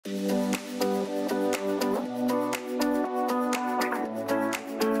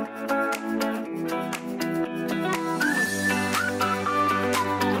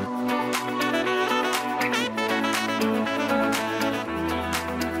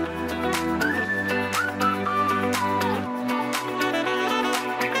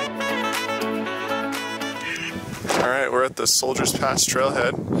the Soldiers Pass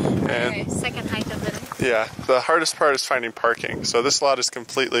trailhead. And second hike of the day. yeah, the hardest part is finding parking. So this lot is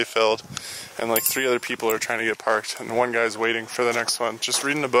completely filled, and like 3 other people are trying to get parked, and one guy's waiting for the next one, just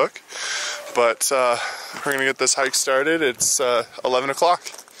reading a book. But we're gonna get this hike started. It's 11 o'clock.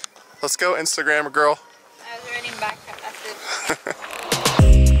 Let's go, Instagram girl. I was running back after.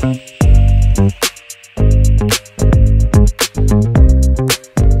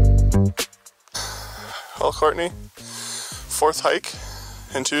 Well, Courtney, 4th hike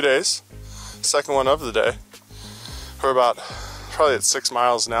in 2 days. 2nd one of the day. We're probably at 6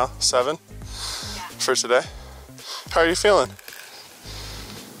 miles now, 7 for today. How are you feeling?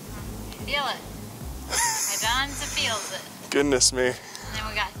 Feel it. My Donza feels it. Goodness me. And then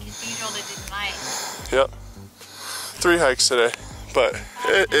we got Cathedral to do tonight. Yep. 3 hikes today, but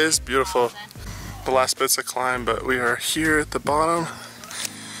it is beautiful. The last bit's a climb, but we are here at the bottom.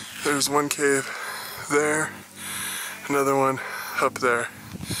 There's one cave there, another one up there.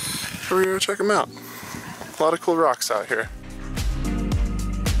 We're gonna go check them out. A lot of cool rocks out here.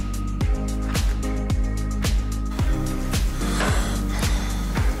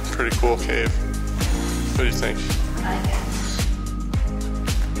 Pretty cool cave. What do you think? I like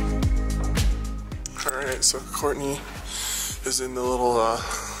it. Alright, so Courtney is in the little,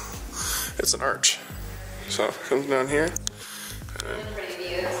 it's an arch. So it comes down here. And Pretty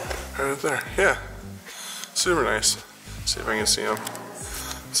views. right there, yeah. Super nice. See if I can see them.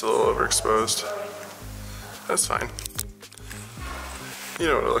 It's a little overexposed. That's fine. You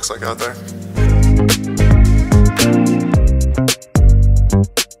know what it looks like out there.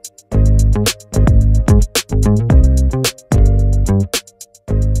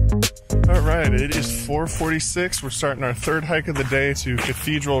 Alright, it is 4:46. We're starting our 3rd hike of the day to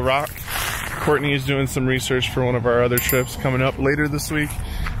Cathedral Rock. Courtney is doing some research for one of our other trips coming up later this week,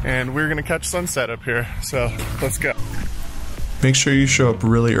 and we're gonna catch sunset up here, so let's go. Make sure you show up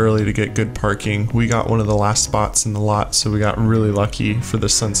really early to get good parking. We got one of the last spots in the lot, so we got really lucky for the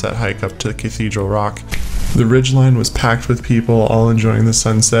sunset hike up to Cathedral Rock. The ridgeline was packed with people all enjoying the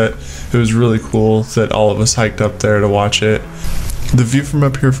sunset. It was really cool that all of us hiked up there to watch it. The view from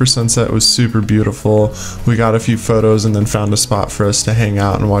up here for sunset was super beautiful. We got a few photos and then found a spot for us to hang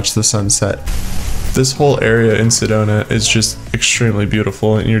out and watch the sunset. This whole area in Sedona is just extremely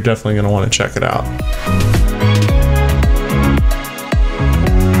beautiful, and you're definitely going to want to check it out.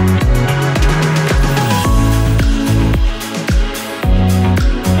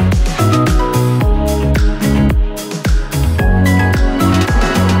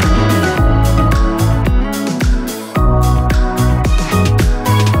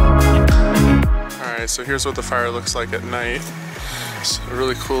 So here's what the fire looks like at night. It's a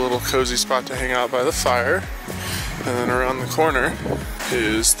really cool little cozy spot to hang out by the fire. And then around the corner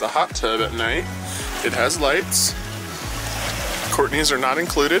is the hot tub at night. It has lights. Courtney's are not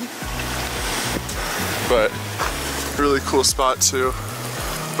included, but really cool spot to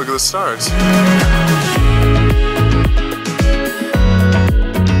look at the stars.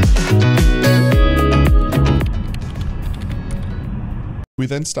 We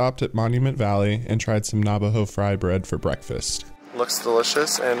then stopped at Monument Valley and tried some Navajo fry bread for breakfast. Looks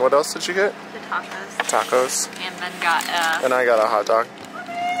delicious. And what else did you get? The tacos. Tacos. And then got And I got a hot dog.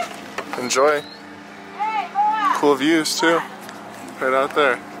 Enjoy. Cool views too. Right out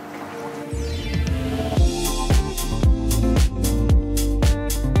there.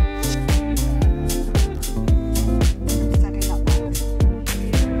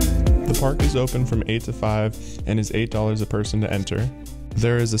 The park is open from 8 to 5 and is $8 a person to enter.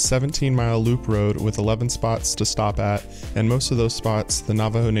 There is a 17-mile loop road with 11 spots to stop at, and most of those spots, the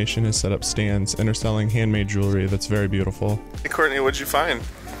Navajo Nation has set up stands and are selling handmade jewelry that's very beautiful. Hey Courtney, what'd you find?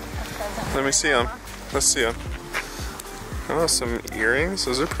 Let me see them. Let's see them. Oh, some earrings.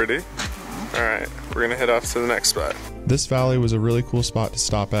 Those are pretty. Alright, we're gonna head off to the next spot. This valley was a really cool spot to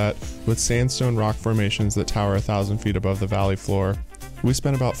stop at, with sandstone rock formations that tower 1,000 feet above the valley floor. We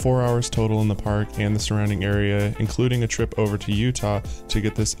spent about 4 hours total in the park and the surrounding area, including a trip over to Utah to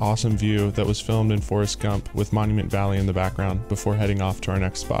get this awesome view that was filmed in Forrest Gump with Monument Valley in the background before heading off to our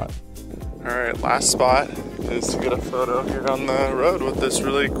next spot. Alright, last spot is to get a photo here on the road with this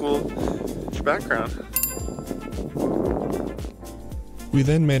really cool background. We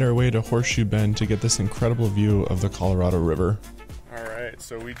then made our way to Horseshoe Bend to get this incredible view of the Colorado River. Alright,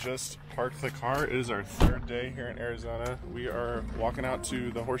 so we just parked the car. It is our 3rd day here in Arizona. We are walking out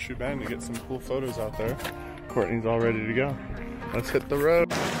to the Horseshoe Bend to get some cool photos out there. Courtney's all ready to go. Let's hit the road.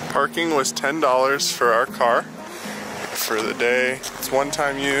 Parking was $10 for our car for the day. It's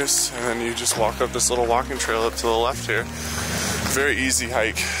one-time use, and then you just walk up this little walking trail up to the left here. Very easy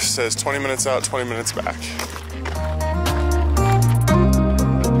hike. It says 20 minutes out, 20 minutes back.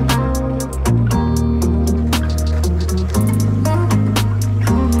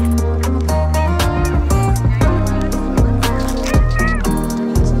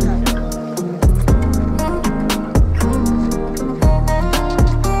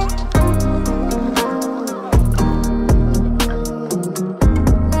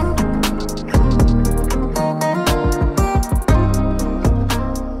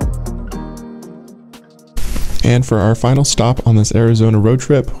 And for our final stop on this Arizona road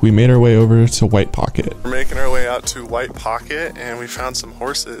trip, we made our way over to White Pocket. We're making our way out to White Pocket, and we found some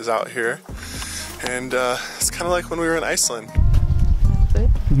horses out here. And it's kind of like when we were in Iceland.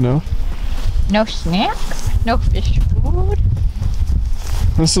 No? No snacks? No fish food?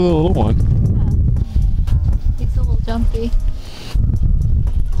 This is a little one. Yeah. He's a little jumpy.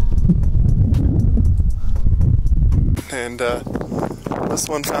 And this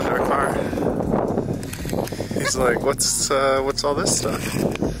one found our car. He's like, what's all this stuff?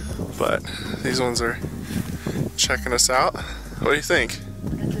 But these ones are checking us out. What do you think?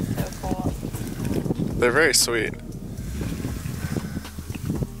 This is so cool. They're very sweet.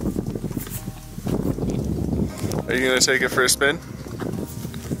 Are you gonna take it for a spin?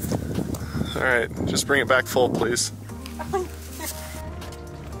 All right, just bring it back full, please.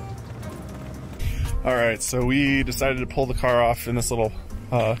 All right, so we decided to pull the car off in this little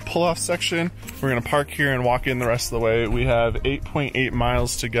pull-off section. We're gonna park here and walk in the rest of the way. We have 8.8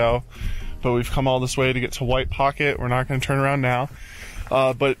 miles to go, but we've come all this way to get to White Pocket. We're not gonna turn around now,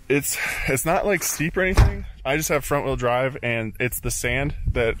 but it's not like steep or anything. I just have front wheel drive, and it's the sand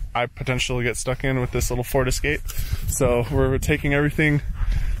that I potentially get stuck in with this little Ford Escape. So we're taking everything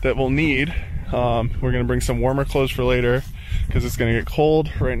that we'll need. We're gonna bring some warmer clothes for later because it's gonna get cold.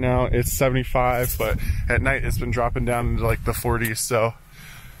 Right now it's 75, but at night it's been dropping down into like the 40s. So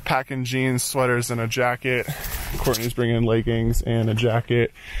packing jeans, sweaters, and a jacket. Courtney's bringing leggings and a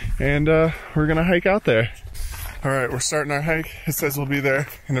jacket, and we're gonna hike out there. All right, we're starting our hike. It says we'll be there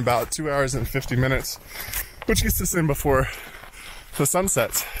in about 2 hours and 50 minutes, which gets us in before the sun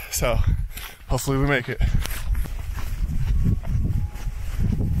sets. So hopefully we make it.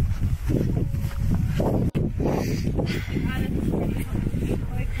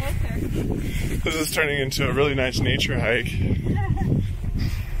 This is turning into a really nice nature hike.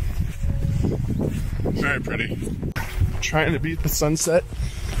 Very pretty. Trying to beat the sunset,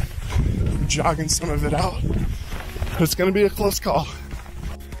 jogging some of it out. It's gonna be a close call.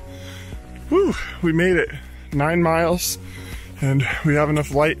 Woo, we made it. 9 miles, and we have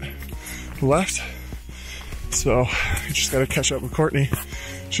enough light left. So we just gotta catch up with Courtney.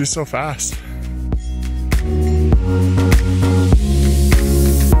 She's so fast.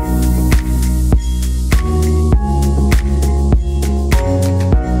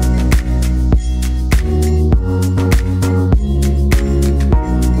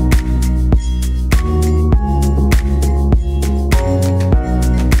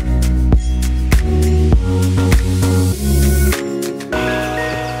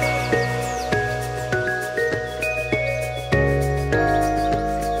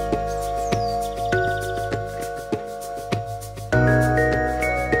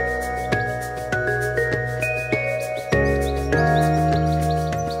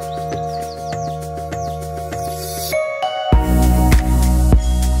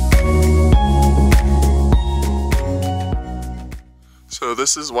 So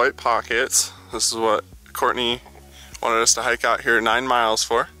this is White Pockets. This is what Courtney wanted us to hike out here 9 miles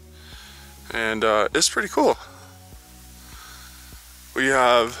for. And it's pretty cool. We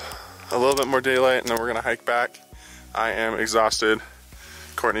have a little bit more daylight and then we're gonna hike back. I am exhausted.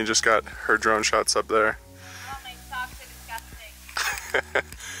 Courtney just got her drone shots up there. Oh, my socks are disgusting.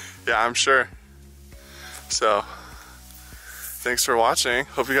 Yeah, I'm sure. So, thanks for watching.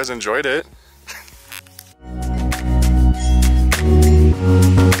 Hope you guys enjoyed it.